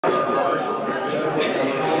Good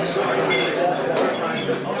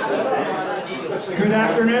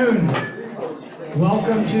afternoon.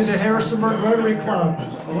 Welcome to the Harrisonburg Rotary Club.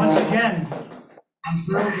 Once again, I'm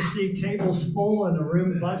thrilled to see tables full and the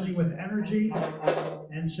room buzzing with energy.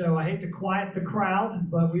 And so I hate to quiet the crowd,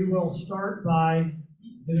 but we will start by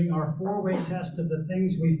doing our four-way test of the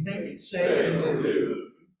things we think, say, and do.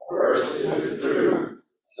 First, is it true?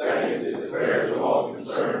 Second, is it fair to all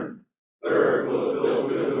concerned? Third, will it build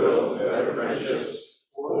goodwill and better friendships?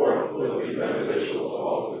 Fourth, will it be beneficial to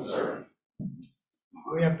all concerned?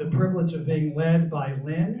 We have the privilege of being led by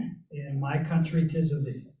Lynn in My Country 'Tis of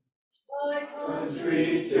Thee. My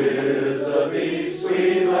country 'tis of thee,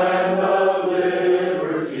 sweet land of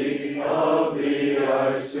liberty, of thee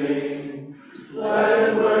I sing.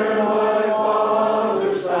 Land where my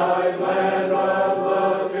fathers died, land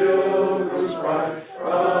of the pilgrim's pride,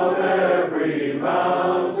 from every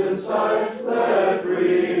mountainside let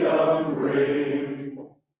freedom ring.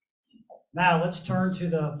 Now let's turn to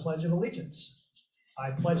the Pledge of Allegiance.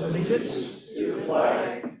 I pledge allegiance to the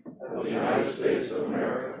flag of the United States of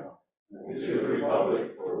America, and to the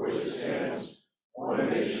republic for which it stands, one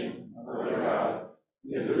nation, under God,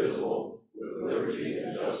 indivisible, with liberty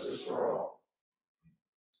and justice for all.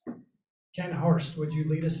 Ken Hurst, would you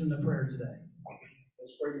lead us in the prayer today?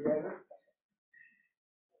 Let's pray together.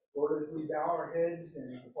 Lord, as we bow our heads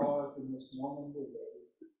and pause in this moment today,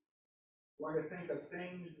 we want to think of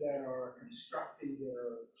things that are constructive,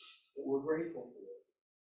 that we're grateful for.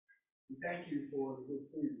 We thank you for the good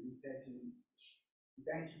food. We thank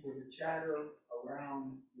you for the chatter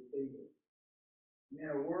around the table. In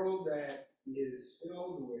a world that is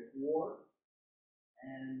filled with war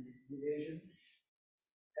and division,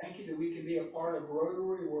 thank you that we can be a part of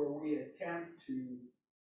Rotary where we attempt to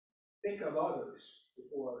think of others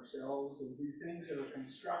before ourselves and do things that are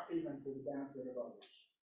constructive and for the benefit of others.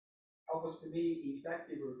 Help us to be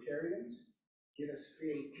effective Rotarians. Give us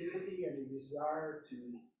creativity and a desire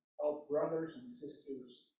to help brothers and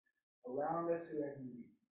sisters around us who have need.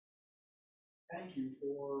 Thank you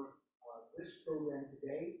for this program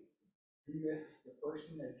today. Be with the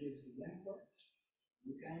person that gives the input.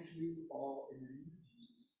 We thank you all in the name of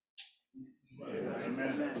Jesus.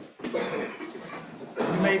 Amen.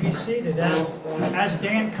 You may be seated. As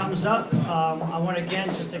Dan comes up, I want to again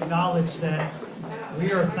just acknowledge that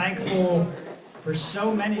we are thankful for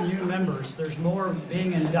so many new members. There's more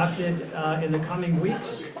being inducted in the coming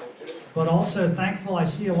weeks, but also thankful I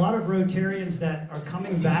see a lot of Rotarians that are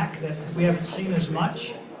coming back that we haven't seen as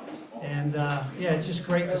much. And yeah, it's just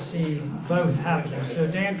great to see both happening. So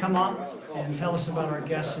Dan, come up and tell us about our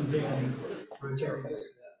guests and visiting Rotarians.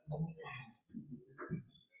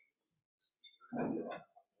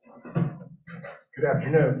 Good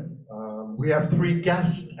afternoon. We have three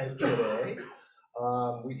guests today.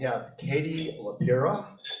 We have Katie LaPira,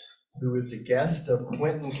 who is a guest of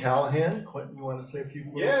Quentin Callahan. Quentin, you want to say a few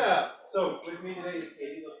words? Yeah. So with me today is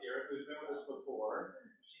Katie LaPira, who's been with us before.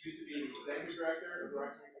 She used to be the executive director of the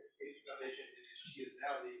Rocky Education Foundation, and she is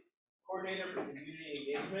now the coordinator for community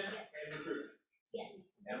engagement and recruitment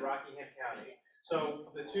at Rockingham County.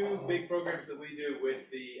 So the two big programs that we do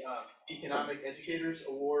with the Economic Educators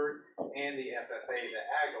Award and the FFA, the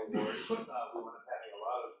AG Award, we wound up having a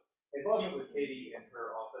lot of involvement with Katie in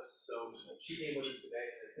her office. So she came with us today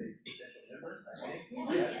as a potential member, I think.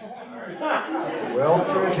 Yes. All right.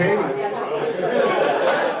 Welcome, Katie.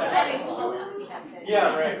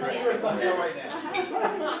 Yeah, right. You're a thumbnail right now.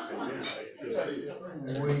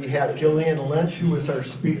 We have Jillian Lynch, who is our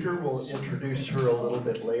speaker. We'll introduce her a little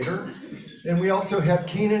bit later. And we also have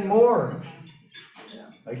Keenan Moore,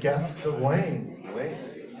 a guest of Wayne. Wayne,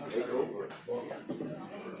 take over.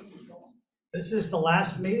 This is the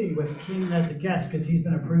last meeting with Keenan as a guest because he's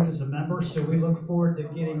been approved as a member. So we look forward to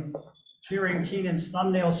hearing Keenan's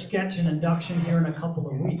thumbnail sketch and induction here in a couple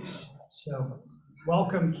of weeks. So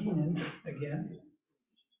welcome, Keenan, again.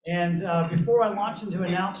 And before I launch into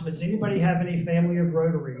announcements, anybody have any family of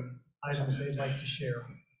Rotary items they'd like to share?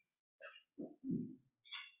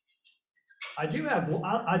 I do have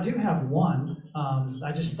one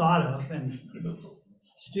I just thought of, and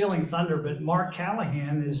stealing thunder, but Mark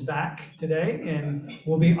Callahan is back today and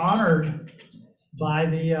will be honored by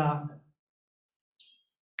the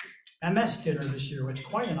MS dinner this year, which is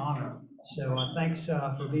quite an honor. So thanks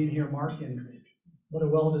for being here, Mark, and what a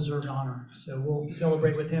well-deserved honor. So we'll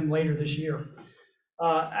celebrate with him later this year.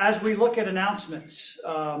 As we look at announcements,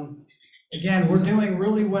 again, we're doing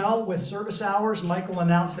really well with service hours. Michael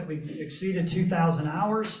announced that we exceeded 2,000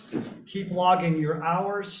 hours. Keep logging your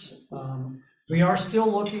hours. We are still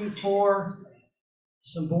looking for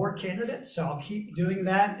some board candidates, so I'll keep doing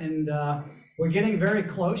that. And we're getting very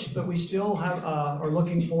close, but we still have, are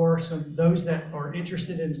looking for those that are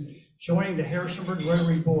interested in joining the Harrisonburg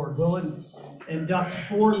Rotary Board. We'll induct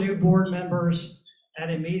 4 new board members at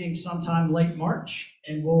a meeting sometime late March,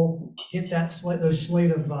 and we'll get those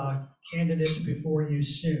slate of candidates before you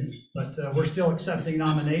soon. But we're still accepting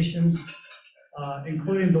nominations,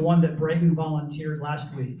 including the one that Braden volunteered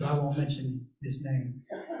last week, but I won't mention his name.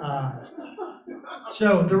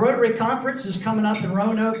 So the Rotary Conference is coming up in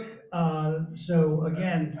Roanoke. So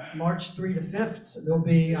again, March 3 to 5th, there'll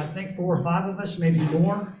be, I think, 4 or 5 of us, maybe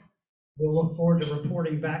more. We'll look forward to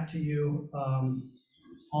reporting back to you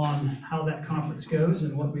on how that conference goes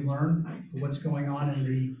and what we learn, what's going on in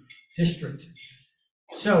the district.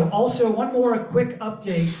 So also one more quick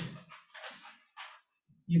update.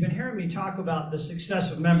 You've been hearing me talk about the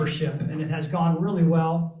success of membership, and it has gone really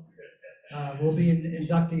well. We'll be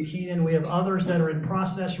inducting Keenan. We have others that are in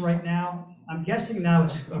process right now. I'm guessing now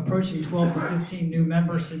it's approaching 12 to 15 new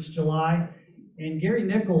members since July. And Gary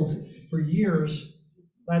Nichols, for years,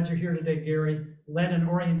 glad you're here today, Gary, led an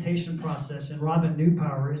orientation process, and Robin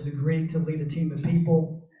Newpower has agreed to lead a team of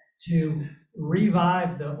people to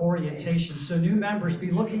revive the orientation. So new members,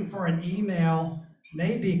 be looking for an email,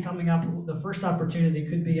 maybe coming up. The first opportunity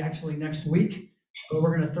could be actually next week, but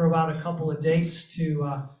we're going to throw out a couple of dates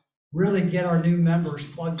to really get our new members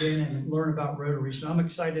plugged in and learn about Rotary. So I'm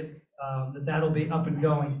excited that that'll be up and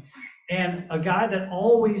going. And a guy that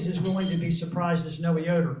always is willing to be surprised is Noah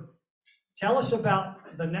Yoder. Tell us about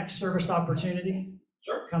the next service opportunity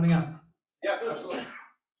coming up. Yeah, absolutely.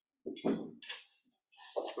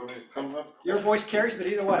 Come up. Your voice carries, but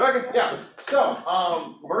either way. Okay, yeah.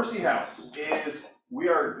 So, Mercy House is,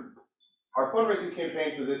 our fundraising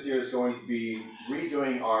campaign for this year is going to be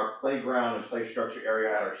redoing our playground and play structure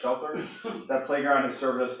area at our shelter. That playground has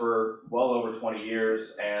served us for well over 20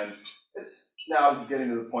 years, and it's now getting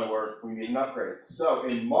to the point where we need an upgrade. So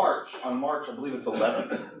in March, I believe it's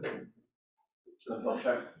 11th,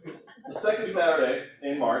 the second Saturday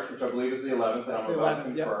in March, which I believe is the 11th, and I'm about to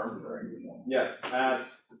confirm. Yes,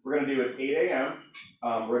 we're going to do it at 8 a.m.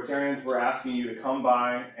 Rotarians, we're asking you to come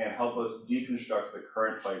by and help us deconstruct the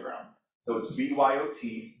current playground. So it's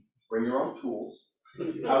BYOT, bring your own tools.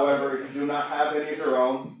 However, if you do not have any of your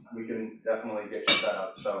own, we can definitely get you set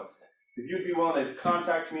up. So if you'd be willing to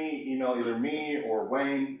contact me, email either me or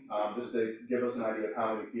Wayne, just to give us an idea of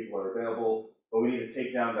how many people are available. But we need to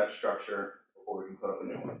take down that structure before we can put up a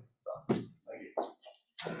new one. So, thank you.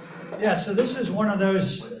 Yeah, so this is one of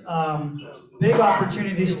those big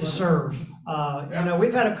opportunities to serve. You know,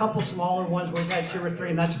 we've had a couple smaller ones. We've had 2 or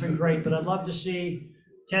 3, and that's been great. But I'd love to see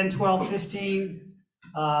 10, 12, 15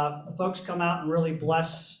 folks come out and really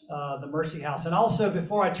bless the Mercy House. And also,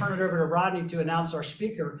 before I turn it over to Rodney to announce our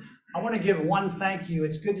speaker, I want to give one thank you.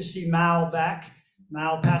 It's good to see Mal back.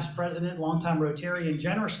 Mal, past president, longtime Rotarian,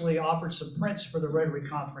 generously offered some prints for the Rotary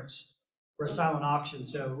Conference for a silent auction.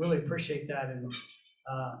 So really appreciate that. And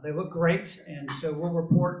they look great. And so we'll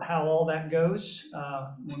report how all that goes.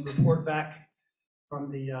 We'll report back from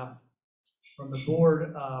the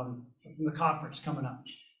board, from the conference coming up.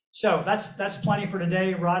 So that's plenty for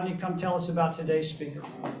today. Rodney, come tell us about today's speaker.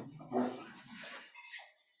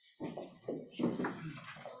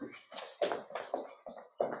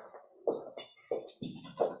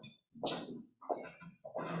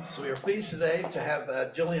 So we are pleased today to have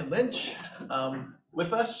Jillian Lynch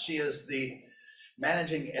with us. She is the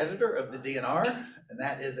managing editor of the DNR, and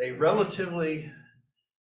that is a relatively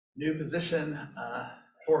new position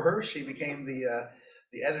for her. She became the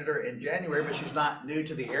editor in January, but she's not new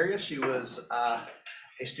to the area. She was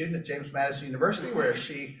a student at James Madison University, where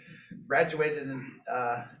she graduated in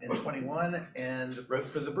 21 and wrote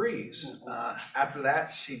for The Breeze. After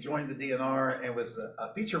that, she joined the DNR and was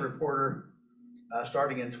a feature reporter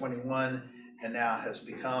starting in 21, and now has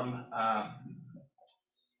become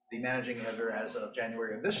the managing editor as of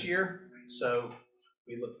January of this year. So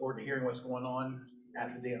we look forward to hearing what's going on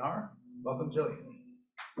at the DNR. Welcome, Jillian.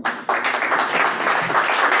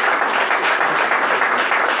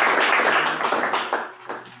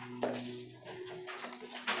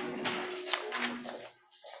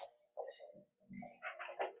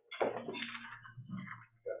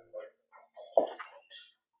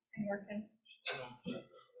 Working.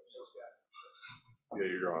 Yeah,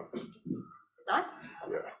 you're on. It's on?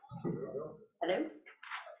 Yeah. Hello?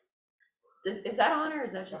 Is that on, or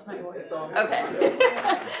is that just my voice? It's on. Okay.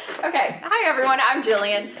 Okay. Hi, everyone. I'm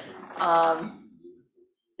Jillian.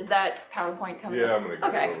 Is that PowerPoint coming? Yeah, I'm gonna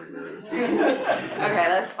Okay. go over here. Okay,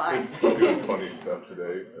 that's fine. It's doing funny stuff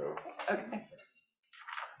today, so. Okay.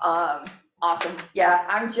 Awesome. Yeah,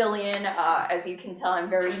 I'm Jillian. As you can tell, I'm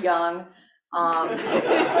very young. But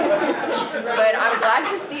I'm glad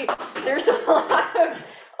to see there's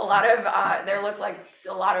a lot of there look like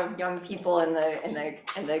a lot of young people in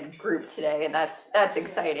the group today, and that's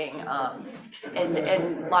exciting.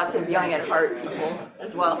 And lots of young at heart people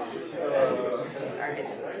as well. All right.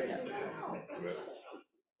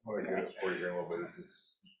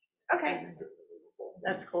 Okay,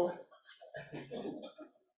 that's cool.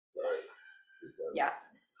 Yeah,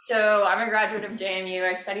 so I'm a graduate of JMU.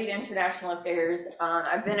 I studied international affairs.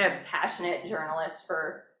 I've been a passionate journalist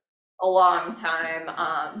for a long time,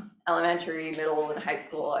 elementary, middle, and high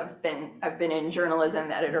school. I've been in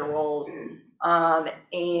journalism editor roles,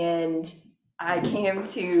 and I came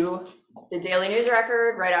to the Daily News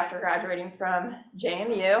Record right after graduating from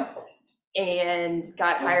JMU, and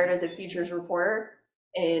got hired as a features reporter.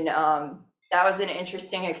 And that was an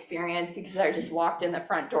interesting experience because I just walked in the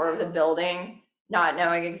front door of the building, not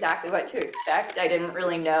knowing exactly what to expect. I didn't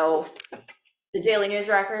really know the Daily News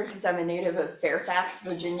Record because I'm a native of Fairfax,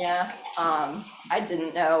 Virginia. I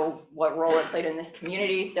didn't know what role it played in this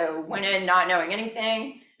community, so went in not knowing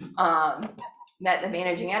anything. Met the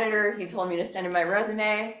managing editor. He told me to send in my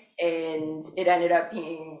resume, and it ended up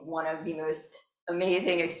being one of the most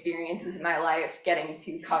amazing experiences in my life, getting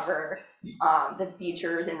to cover the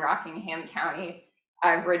features in Rockingham County.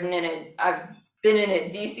 I've been in a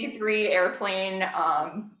DC-3 airplane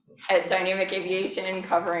at Dynamic Aviation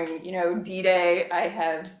covering, D-Day. I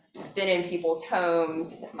have been in people's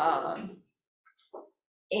homes,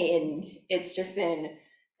 and it's just been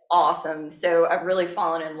awesome. So I've really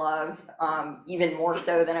fallen in love, even more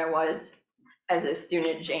so than I was as a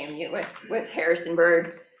student at JMU with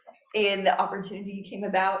Harrisonburg. And the opportunity came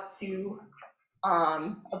about to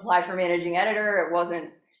apply for managing editor. It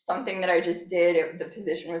wasn't something that I just did. The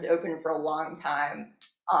position was open for a long time.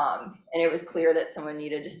 And it was clear that someone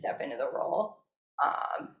needed to step into the role.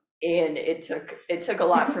 And it took a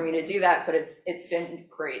lot for me to do that, but it's been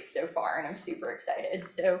great so far, and I'm super excited.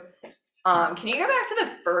 So can you go back to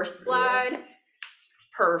the first slide?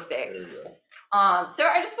 Perfect. So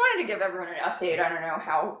I just wanted to give everyone an update. I don't know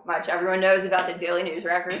how much everyone knows about the Daily News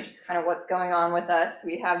Record, just kind of what's going on with us.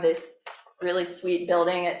 We have this really sweet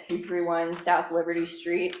building at 231 South Liberty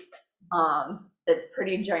Street that's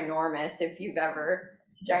pretty ginormous. If you've ever,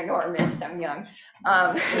 ginormous, I'm young.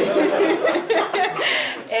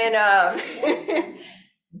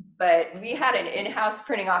 But we had an in-house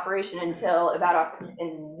printing operation until about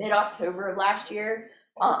in mid-October of last year.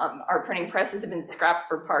 Our printing presses have been scrapped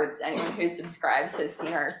for parts. Anyone who subscribes has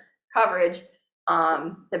seen our coverage.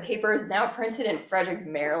 The paper is now printed in Frederick,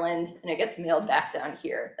 Maryland, and it gets mailed back down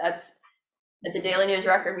here. That's at the Daily News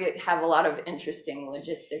Record. We have a lot of interesting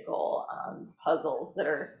logistical puzzles that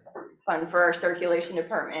are fun for our circulation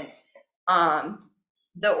department.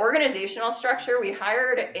 The organizational structure, we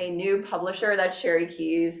hired a new publisher. That's Sherry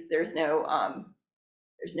Keys. There's no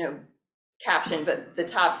caption, but the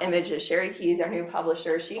top image is Sherry Keys, our new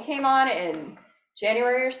publisher. She came on in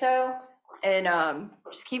January or so, and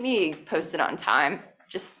just keep me posted on time.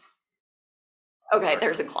 Okay,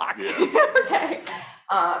 there's a clock. Yeah. Okay.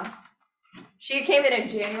 She came in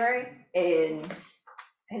January and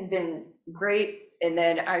has been great. And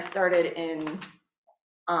then I started in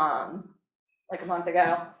like a month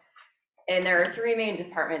ago. And there are three main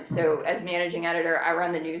departments. So as managing editor, I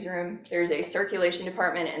run the newsroom. There's a circulation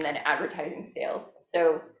department and then advertising sales.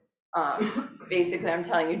 So basically I'm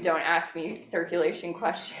telling you, don't ask me circulation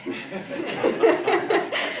questions.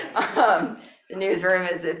 The newsroom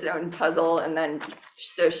is its own puzzle. And then,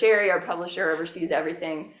 so Sherry, our publisher, oversees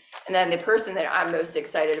everything. And then the person that I'm most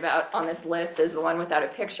excited about on this list is the one without a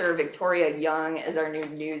picture. Victoria Young is our new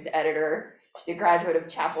news editor. She's a graduate of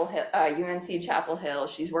Chapel Hill, UNC Chapel Hill.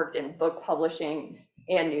 She's worked in book publishing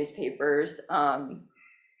and newspapers.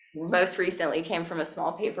 Most recently came from a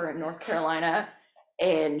small paper in North Carolina.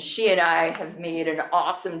 And she and I have made an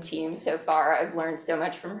awesome team so far. I've learned so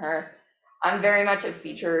much from her. I'm very much a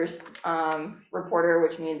features reporter,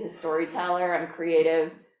 which means a storyteller. I'm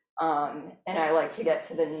creative, and I like to get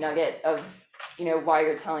to the nugget of, why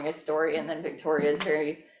you're telling a story. And then Victoria is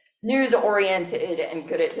very news oriented and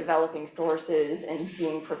good at developing sources and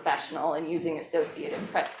being professional and using Associated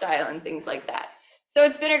Press style and things like that. So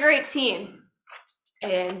it's been a great team.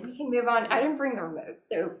 And we can move on. I didn't bring the remote,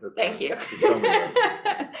 so thank you.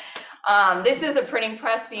 This is the printing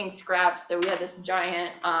press being scrapped. So we had this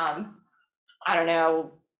giant, I don't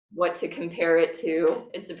know what to compare it to.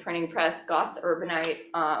 It's a printing press, Goss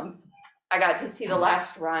Urbanite. I got to see the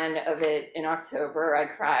last run of it in October. I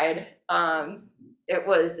cried.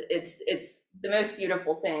 It's the most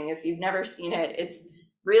beautiful thing. If you've never seen it, it's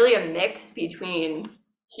really a mix between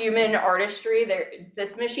human artistry.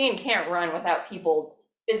 This machine can't run without people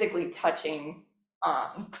physically touching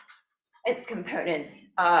its components.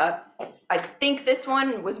 I think this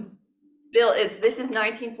one was built, this is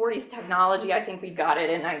 1940s technology. I think we got it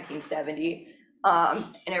in 1970, and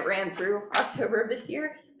it ran through October of this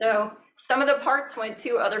year. So some of the parts went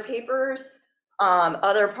to other papers.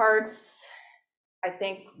 Other parts, I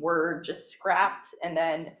think, were just scrapped, and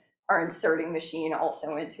then our inserting machine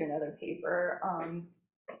also went to another paper.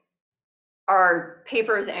 Our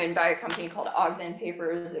paper is owned by a company called Ogden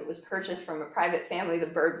Papers. It was purchased from a private family, the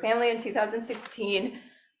Bird family, in 2016.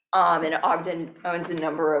 And Ogden owns a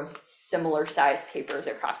number of similar sized papers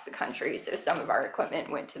across the country. So some of our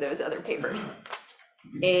equipment went to those other papers.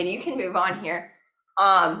 And you can move on here.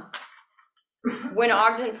 When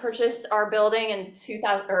Ogden purchased our building in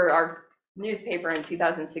 2000, or our newspaper in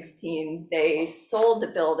 2016, they sold the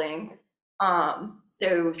building.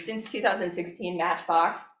 So since 2016,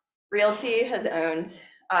 Matchbox Realty has owned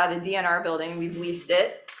the DNR building. We've leased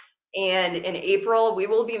it. And in April, we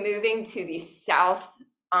will be moving to the south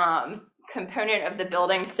component of the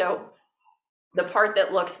building. So the part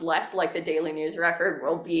that looks less like the Daily News Record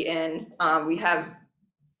will be in. We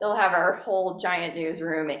still have our whole giant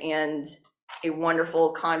newsroom and a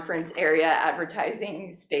wonderful conference area,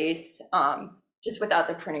 advertising space. Just without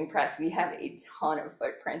the printing press, we have a ton of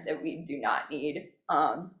footprint that we do not need.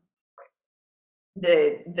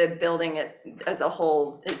 The building as a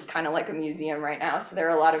whole is kind of like a museum right now. So there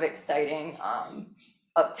are a lot of exciting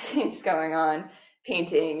updates going on,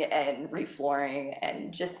 painting and reflooring,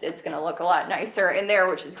 and just it's going to look a lot nicer in there,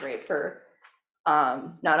 which is great for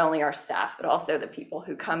not only our staff, but also the people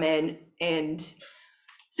who come in. And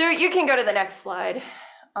so you can go to the next slide.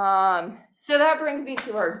 So that brings me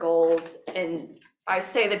to our goals. And I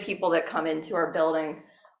say the people that come into our building,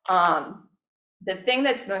 the thing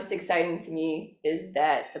that's most exciting to me is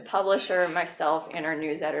that the publisher, myself, and our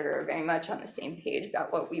news editor are very much on the same page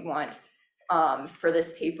about what we want for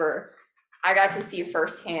this paper. I got to see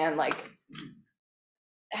firsthand like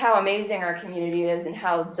how amazing our community is and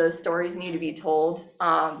how those stories need to be told.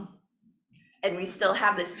 And we still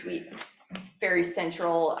have this sweet, very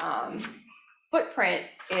central footprint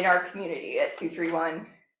in our community at 231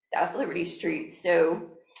 South Liberty Street. So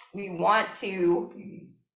we want to,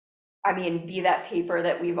 be that paper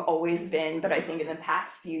that we've always been, but I think in the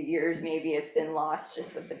past few years, maybe it's been lost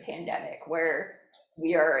just with the pandemic, where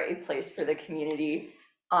we are a place for the community.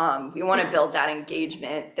 We want to build that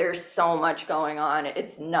engagement. There's so much going on.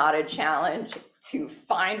 It's not a challenge to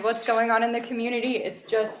find what's going on in the community. It's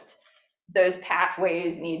just those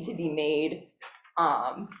pathways need to be made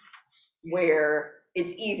where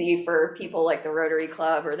it's easy for people like the Rotary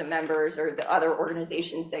Club or the members or the other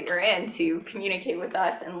organizations that you're in to communicate with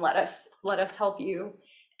us and let us help you.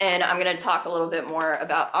 And I'm going to talk a little bit more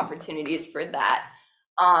about opportunities for that.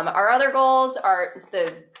 Our other goals are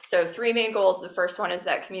three main goals. The first one is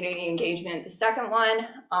that community engagement. The second one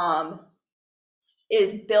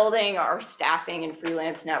is building our staffing and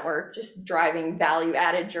freelance network, just driving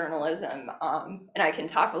value-added journalism. And I can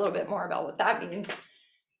talk a little bit more about what that means.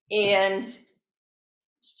 And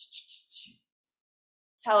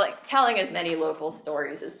telling as many local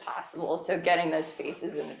stories as possible. So getting those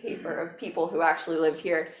faces in the paper of people who actually live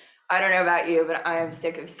here. I don't know about you, but I am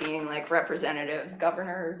sick of seeing like representatives,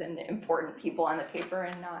 governors, and important people on the paper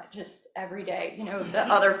and not just every day, the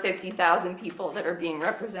other 50,000 people that are being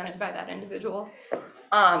represented by that individual.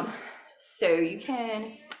 So you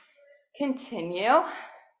can continue.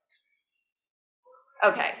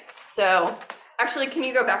 Okay, so actually, can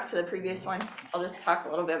you go back to the previous one? I'll just talk a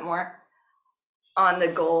little bit more on the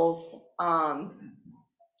goals.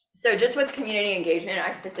 So just with community engagement,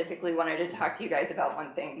 I specifically wanted to talk to you guys about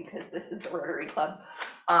one thing because this is the Rotary Club.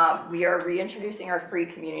 We are reintroducing our free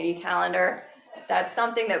community calendar. That's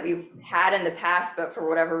something that we've had in the past, but for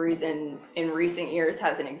whatever reason in recent years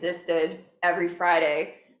hasn't existed. Every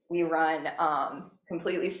Friday we run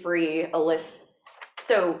completely free a list.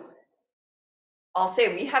 So I'll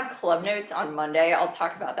say we have club notes on Monday. I'll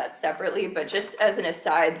talk about that separately, but just as an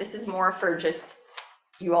aside, this is more for just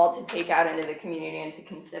you all to take out into the community and to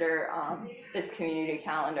consider this community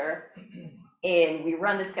calendar. And we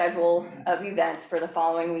run the schedule of events for the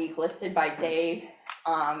following week listed by day,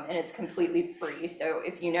 and it's completely free. So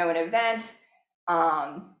if you know an event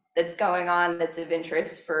that's going on that's of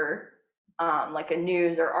interest for like a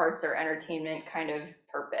news or arts or entertainment kind of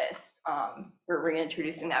purpose, we're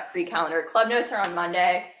reintroducing that free calendar. Club notes are on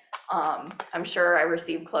Monday. I'm sure I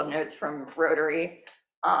received club notes from Rotary.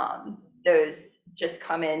 Those just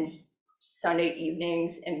come in Sunday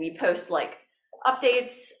evenings, and we post like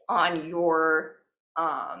updates on your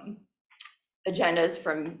agendas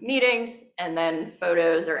from meetings, and then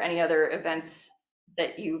photos or any other events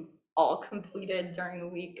that you all completed during the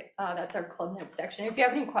week. That's our club notes section. If you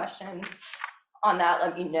have any questions on that,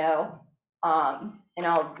 let me know. And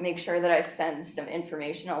I'll make sure that I send some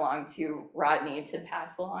information along to Rodney to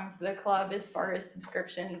pass along to the club as far as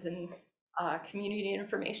subscriptions and community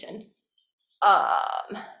information.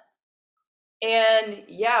 And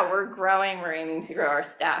yeah, we're growing. We're aiming to grow our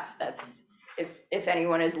staff. That's if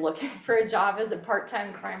anyone is looking for a job as a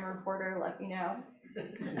part-time crime reporter, let me know.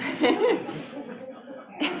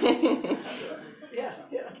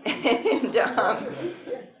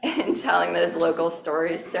 And telling those local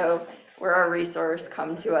stories. So we're a resource.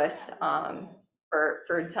 Come to us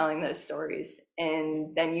for telling those stories.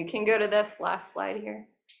 And then you can go to this last slide here.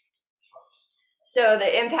 So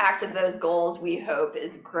the impact of those goals, we hope,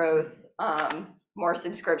 is growth. More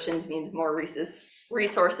subscriptions means more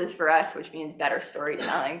resources for us, which means better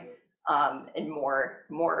storytelling, and more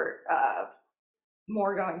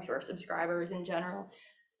going to our subscribers in general.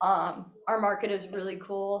 Our market is really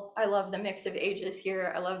cool. I love the mix of ages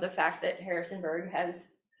here. I love the fact that Harrisonburg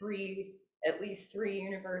has at least three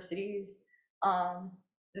universities.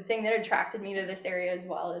 The thing that attracted me to this area as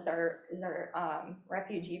well is our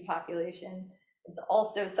refugee population. It's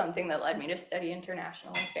also something that led me to study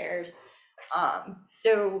international affairs.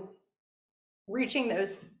 So reaching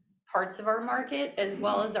those parts of our market, as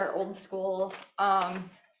well as our old school, our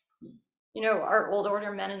old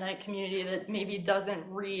order Mennonite community that maybe doesn't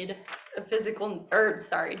read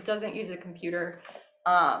doesn't use a computer,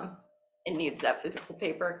 and needs that physical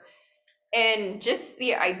paper. And just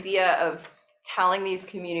the idea of telling these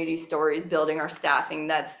community stories, building our staffing,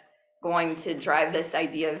 that's going to drive this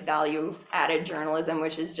idea of value added journalism,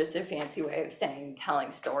 which is just a fancy way of saying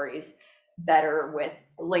telling stories better with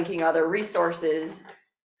linking other resources,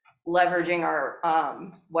 leveraging our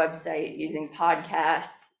website, using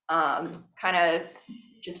podcasts, kind of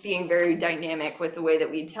just being very dynamic with the way that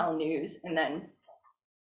we tell news, and then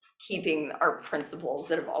keeping our principles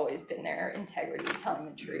that have always been there: integrity, telling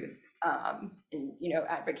the truth, and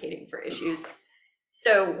advocating for issues.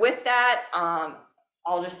 So with that,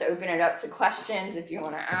 I'll just open it up to questions. If you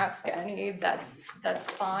want to ask any, that's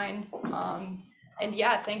fine. And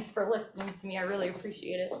yeah, thanks for listening to me. I really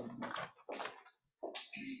appreciate it.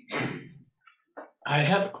 I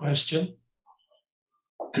have a question.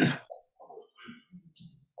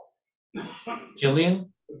 Jillian?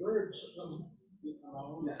 The birds,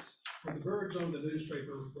 when the birds on the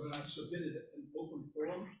newspaper, when I submitted an open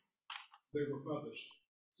forum, they were published.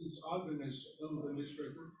 Since I've been on the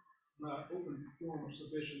newspaper, my open forum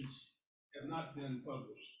submissions have not been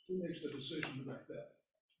published. Who makes the decision about that?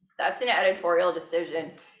 That's an editorial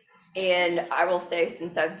decision. And I will say,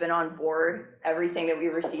 since I've been on board, everything that we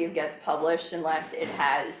receive gets published unless it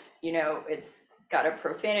has, it's got a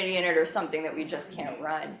profanity in it or something that we just can't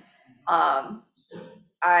run.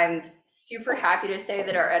 I'm super happy to say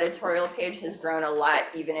that our editorial page has grown a lot,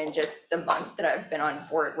 even in just the month that I've been on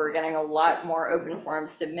board. We're getting a lot more open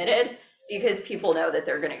forums submitted because people know that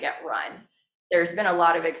they're going to get run. There's been a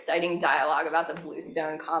lot of exciting dialogue about the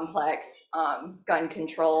Bluestone complex, gun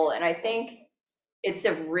control, and I think it's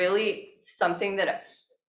a really something that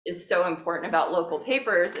is so important about local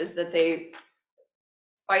papers is that they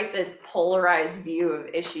fight this polarized view of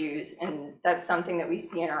issues, and that's something that we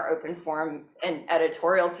see in our open forum and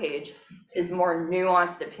editorial page is more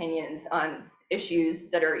nuanced opinions on issues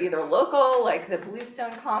that are either local, like the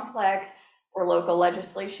Bluestone complex, or local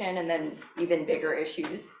legislation, and then even bigger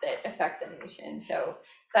issues that affect the nation. So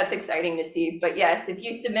that's exciting to see. But yes, if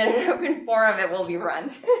you submit an open forum, it will be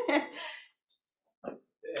run.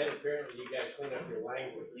 And apparently you guys clean up your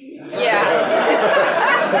language. Yeah.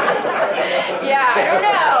 Yeah, I don't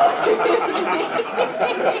know.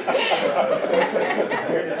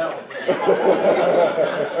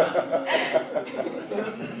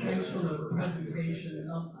 Thanks for the presentation.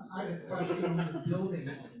 I had a question on the building.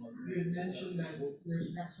 You had mentioned that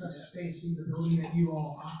there's excess space in the building that you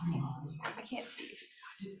all occupy. I can't see.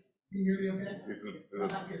 Can you hear me okay?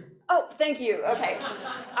 Not here. Oh, thank you. Okay.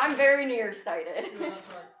 I'm very nearsighted. No, that's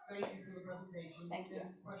all right. Thank you for the presentation. Thank you.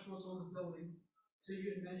 The question was on the building. So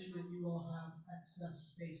you had mentioned that you all have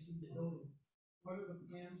excess space in the building. What are the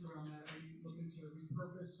plans around that? Are you looking to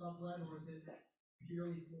repurpose, sublet, or is it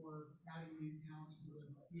purely for adding new talents to the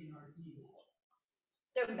DNR team?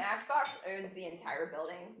 So Matchbox owns the entire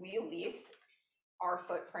building. We lease our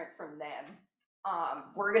footprint from them.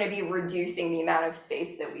 We're going to be reducing the amount of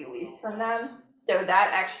space that we lease from them. So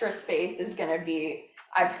that extra space is going to be,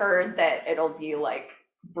 I've heard that it'll be like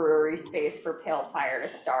brewery space for Pale Fire to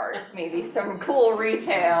start, maybe some cool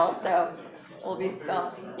retail. So We'll be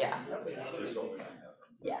spelling, yeah.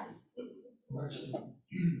 Yeah.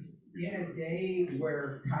 In a day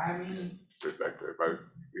where timing,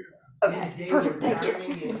 Okay, perfect, thank you.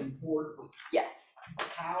 timing is important, Yes.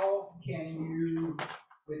 how can you,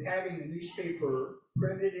 with having the newspaper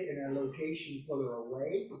printed in a location further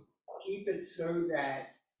away, keep it so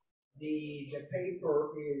that the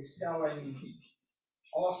paper is telling,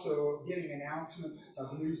 also giving announcements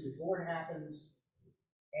of news before it happens,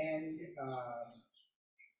 and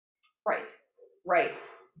Right.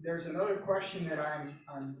 there's another question that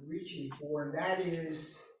I'm reaching for, and that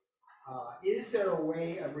is there a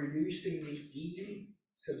way of reducing the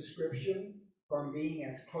e-subscription from being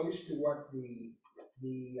as close to what the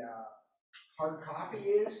hard copy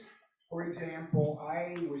is? For example,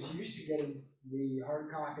 I was used to getting the hard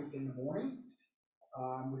copy in the morning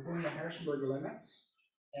within the Harrisonburg limits,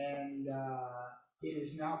 and it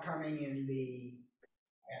is now coming in the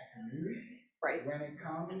afternoon. Right. When it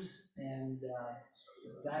comes, and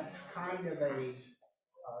that's kind of a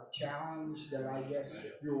challenge that I guess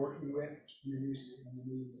you're working with in the news.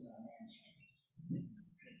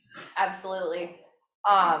 Absolutely.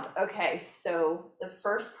 Okay, so the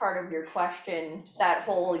first part of your question, that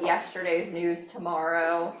whole yesterday's news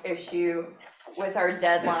tomorrow issue with our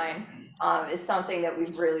deadline, is something that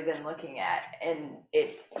we've really been looking at. And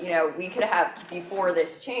it, we could have, before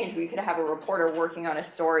this change, we could have a reporter working on a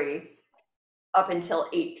story up until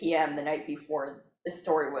 8 p.m. the night before the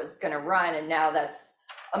story was gonna run, and now that's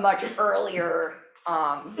a much earlier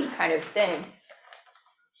kind of thing.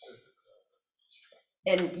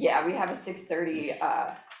 And yeah, we have a 6:30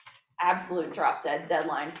 absolute drop dead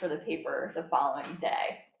deadline for the paper the following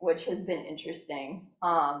day, which has been interesting.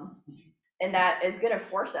 And that is gonna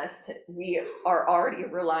force us to, we are already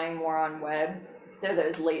relying more on web, so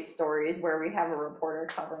those late stories where we have a reporter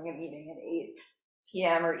covering a meeting at 8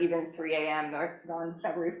 p.m. or even 3 a.m. on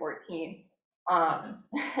February 14th.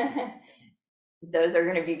 Those are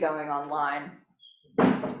gonna be going online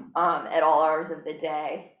at all hours of the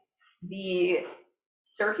day. The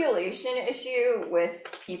circulation issue with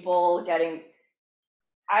people getting,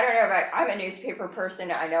 I don't know, I'm a newspaper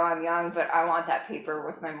person, I know I'm young, but I want that paper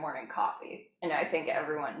with my morning coffee. And I think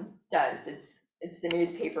everyone does. It's the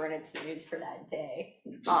newspaper and it's the news for that day.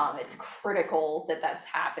 It's critical that that's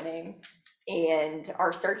happening. And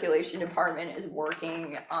our circulation department is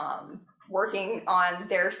working on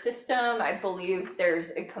their system. I believe there's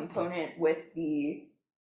a component with the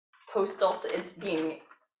postal, it's being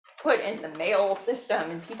put in the mail system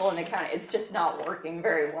and people in the county, it's just not working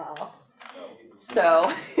very well.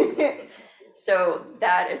 So, so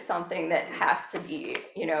that is something that has to be,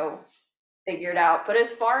 figured out. But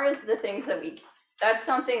as far as the things that that's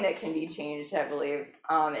something that can be changed, I believe,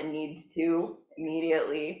 and needs to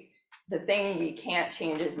immediately. The thing we can't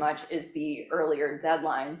change as much is the earlier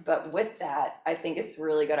deadline, but with that, I think it's a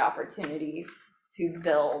really good opportunity to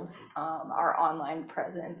build our online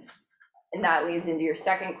presence. And that leads into your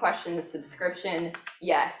second question, the subscription.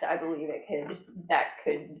 Yes, I believe that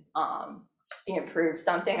could be improved.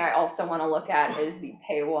 Something I also want to look at is the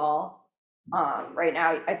paywall. Right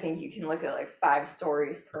now, I think you can look at like 5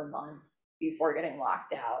 stories per month before getting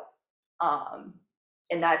locked out.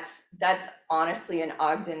 And that's honestly an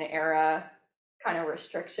Ogden era kind of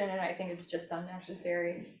restriction, and I think it's just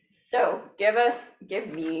unnecessary. So give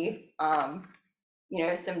me,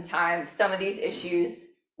 some time. Some of these issues,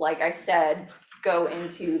 like I said, go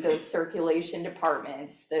into those circulation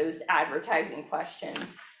departments, those advertising questions.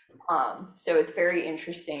 So it's very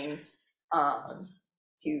interesting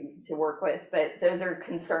to work with, but those are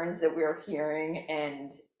concerns that we're hearing,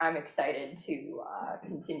 and I'm excited to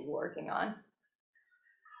continue working on.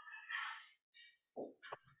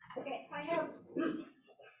 Okay, I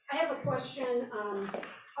have a question.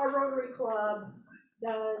 Our Rotary Club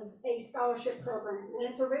does a scholarship program, and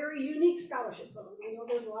it's a very unique scholarship program. I know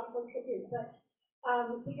there's a lot of folks that do,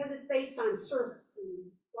 but because it's based on service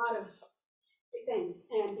and a lot of things.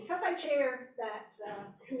 And because I chair that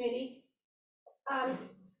committee,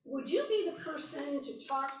 would you be the person to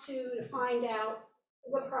talk to find out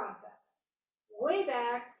the process? Way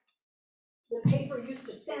back, the paper used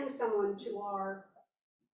to send someone to our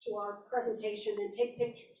presentation and take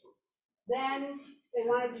pictures. Then they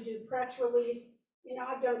wanted to do press release.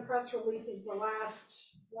 I've done press releases the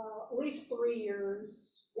last, at least 3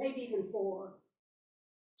 years, maybe even 4,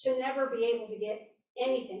 to never be able to get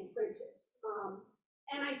anything printed.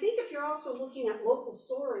 And I think if you're also looking at local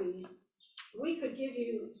stories, we could give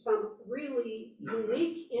you some really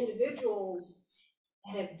unique individuals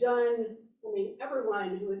that have done,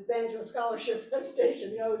 everyone who has been to a scholarship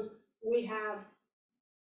presentation knows we have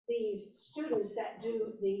these students that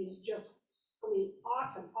do these just I mean,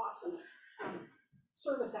 awesome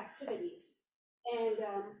service activities. And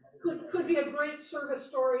could be a great service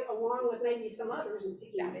story along with maybe some others and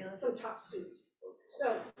picking some top students.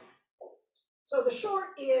 So the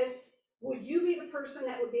short is, would you be the person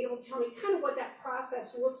that would be able to tell me kind of what that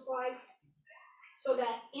process looks like so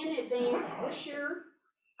that in advance this year,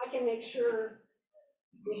 I can make sure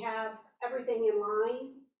we have everything in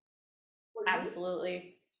line?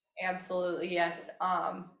 Absolutely, yes.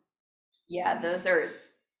 Yeah,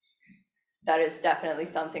 that is definitely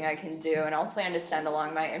something I can do, and I'll plan to send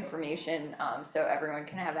along my information so everyone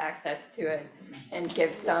can have access to it and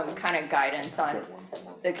give some kind of guidance on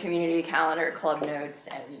the community calendar, club notes,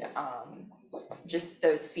 and just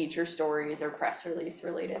those feature stories or press release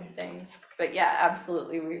related things. But yeah,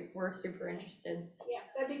 absolutely, we're super interested. Yeah,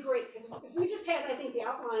 that'd be great, because if we just had, I think, the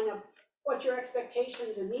outline of what your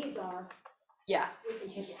expectations and needs are. Yeah, we can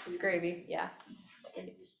take it. it's gravy, yeah.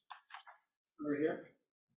 Over here.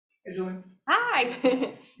 Hey, Jillian.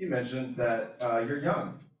 Hi. You mentioned that you're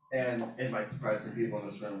young, and it might surprise some people in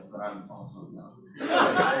this room, but I'm also young. And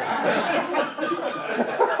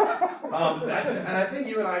I think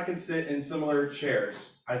you and I can sit in similar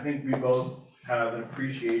chairs. I think we both have an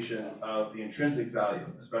appreciation of the intrinsic value,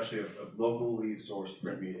 especially of locally sourced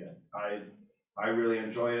print media. I really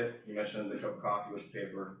enjoy it. You mentioned the cup of coffee with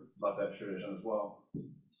paper. Love that tradition as well.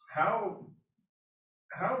 How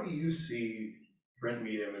do you see print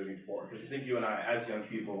media moving forward? Because I think you and I, as young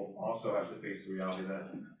people, also have to face the reality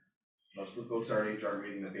that most of the folks our age aren't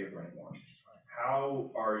reading the paper anymore.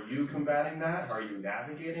 How are you combating that? Are you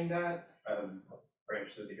navigating that? Very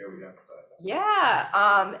interested to hear what you have to say.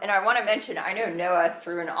 Yeah, and I want to mention, I know Noah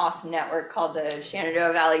through an awesome network called the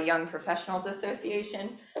Shenandoah Valley Young Professionals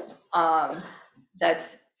Association.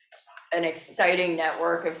 That's an exciting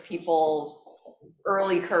network of people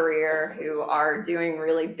early career who are doing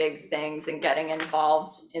really big things and getting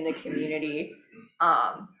involved in the community.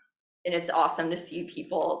 And it's awesome to see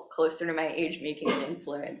people closer to my age making an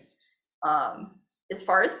influence. As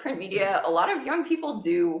far as print media, a lot of young people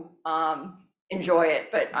do enjoy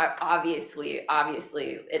it, but obviously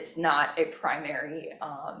it's not a primary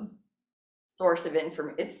source of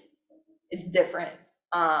information. It's different.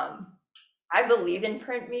 I believe in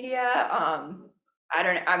print media.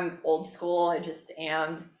 I'm old school, I just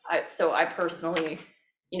am. So I personally,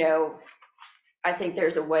 I think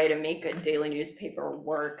there's a way to make a daily newspaper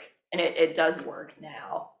work, and it does work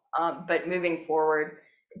now. But moving forward,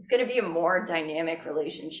 it's gonna be a more dynamic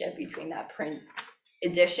relationship between that print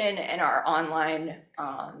edition and our online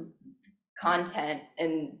content,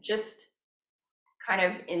 and just kind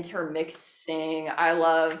of intermixing. I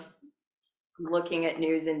love looking at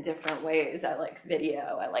news in different ways. I like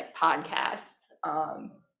video, I like podcasts.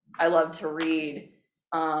 I love to read.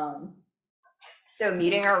 So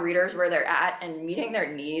meeting our readers where they're at and meeting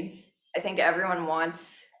their needs. I think everyone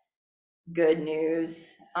wants good news,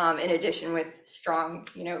 in addition with strong,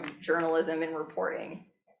 journalism and reporting.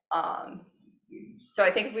 So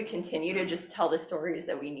I think if we continue to just tell the stories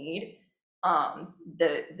that we need,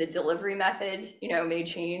 the delivery method, may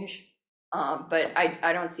change, but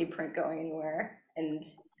I don't see print going anywhere, and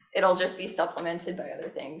it'll just be supplemented by other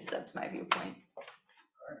things. That's my viewpoint.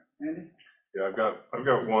 Andy? Yeah, I've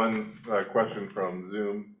got one question from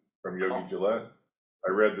Zoom from Yogi Gillette.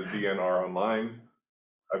 I read the DNR online.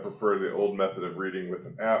 I prefer the old method of reading with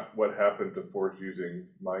an app. What happened to force using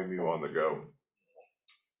My New on the Go?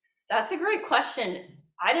 That's a great question.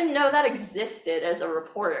 I didn't know that existed as a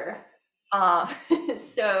reporter.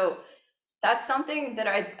 So that's something that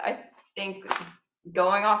I think,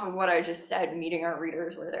 going off of what I just said, meeting our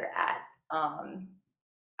readers where they're at.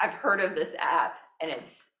 I've heard of this app, and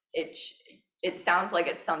it sounds like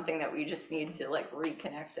it's something that we just need to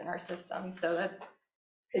reconnect in our system. So that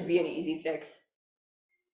could be an easy fix.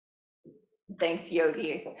 Thanks,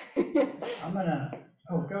 Yogi.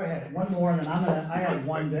 Go ahead, one more, and I have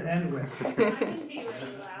one to end with. I can be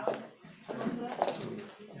really loud.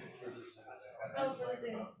 Oh,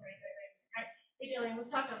 really? Right. Hey, Jillian,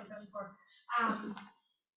 we've talked on the phone before.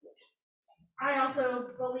 I also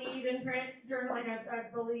believe in print journal. I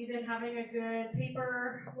believe in having a good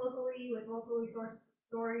paper locally with locally sourced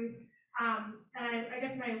stories. And I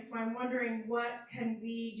guess I'm wondering, what can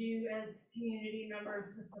we do as community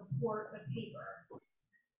members to support the paper?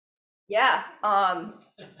 Yeah,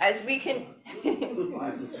 as we can.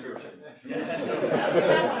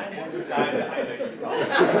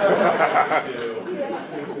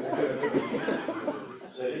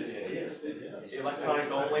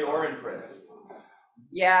 Electronic only or in print?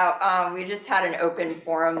 Yeah, we just had an open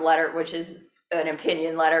forum letter, which is an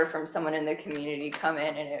opinion letter from someone in the community come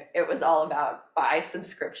in, and it was all about buy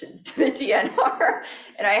subscriptions to the DNR.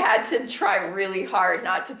 And I had to try really hard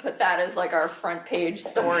not to put that as like our front page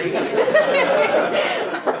story.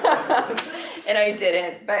 And I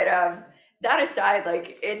didn't, but that aside,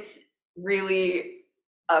 like, it's really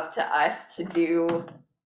up to us to do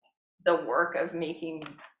the work of making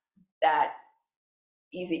that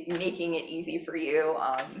easy, making it easy for you.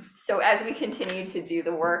 So as we continue to do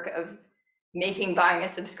the work of making buying a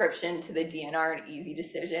subscription to the DNR an easy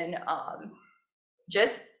decision,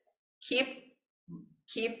 just keep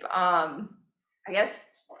I guess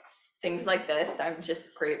things like this. I'm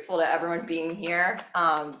just grateful to everyone being here.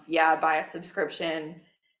 Yeah, buy a subscription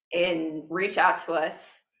and reach out to us,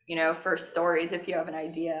 you know, for stories if you have an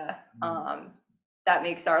idea. That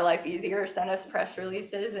makes our life easier. Send us press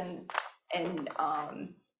releases, and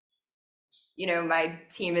you know, my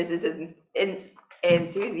team is as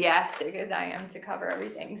enthusiastic as I am to cover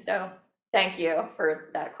everything. So thank you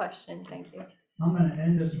for that question. Thank you. I'm going to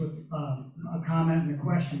end this with a comment and a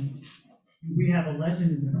question. We have a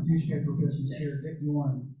legend in the newspaper business here, Dick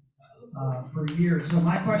Warren, for years. So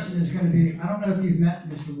my question is going to be, I don't know if you've met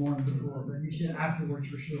Mr. Warren before, but you should afterwards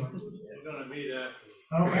for sure. We're gonna meet after.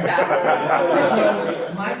 Okay.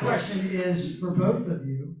 So my question is for both of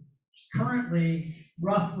you, currently,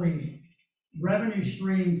 roughly, revenue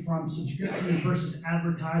stream from subscription versus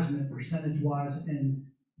advertisement percentage-wise, and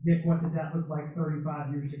Dick, what did that look like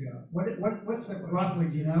 35 years ago? What's the, roughly,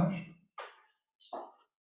 do you know?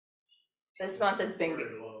 This month it's been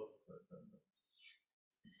good.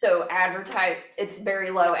 So it's very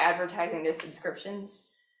low advertising to subscriptions.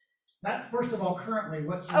 That, first of all, currently,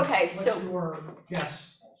 what's your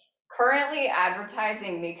guess? Currently,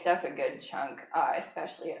 advertising makes up a good chunk,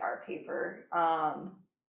 especially at our paper.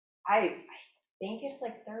 I think it's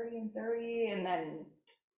like 30 and 30, and then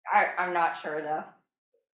I'm not sure though.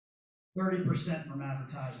 30% from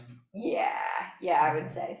advertising. Yeah, I would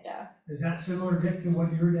say so. Is that similar, Dick, to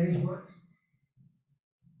what your days were?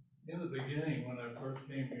 In the beginning, when I first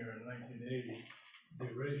came here in 1980,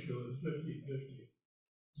 the ratio was 50-50.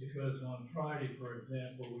 Because on Friday, for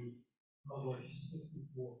example, we published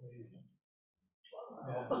 64 pages.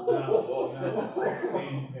 And now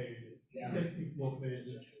 16 pages, 64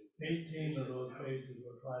 pages. 18 of those pages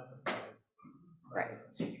were classified. Right.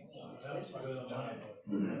 That's good amount.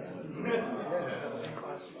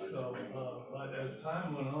 So, but as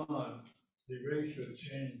time went on, the ratio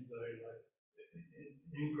changed like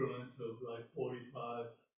increments of like 45,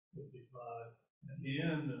 55. At the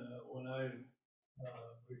end, when I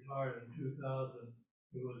retired in 2000,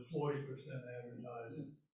 it was 40%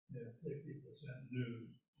 advertising and 60%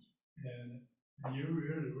 news. And you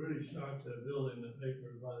really start to build in the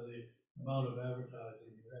paper by the amount of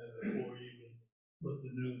advertising you have before you even put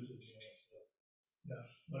the news in there. So, yeah.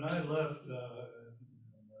 When I left in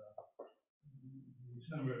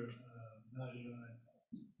December 99,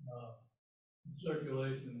 the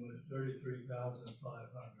circulation was 33,500,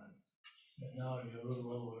 and now you're a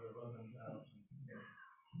little over 11,000.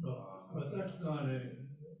 So, but that's not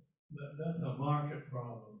that's a market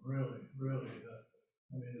problem, really.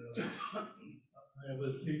 I mean, I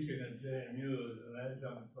was teaching at JMU as an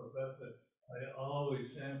adjunct professor. I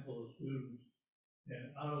always sample the students,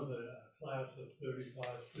 and out of the class of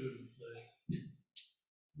 35 students,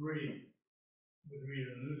 3 would read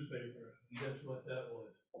a newspaper, and guess what that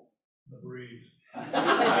was? The Breeze. You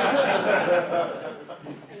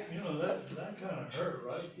know, that kind of hurt,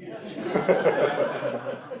 right? And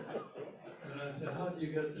I said, how do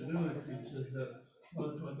you get the news? He says, well,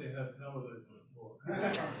 that's what they have television for.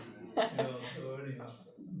 You know, so anyhow,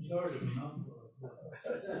 I'm sorry to not.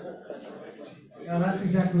 Yeah, that's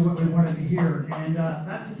exactly what we wanted to hear, and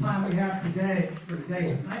that's the time we have today for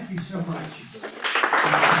today. Thank you so much.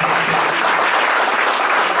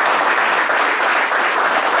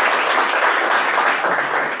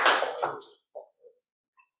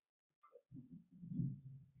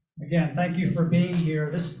 Again, thank you for being here.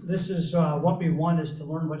 This is what we want, is to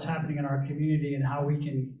learn what's happening in our community and how we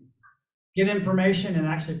can get information and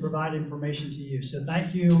actually provide information to you. So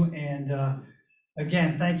thank you, and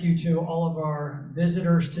again, thank you to all of our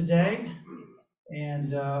visitors today,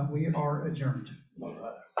 and we are adjourned.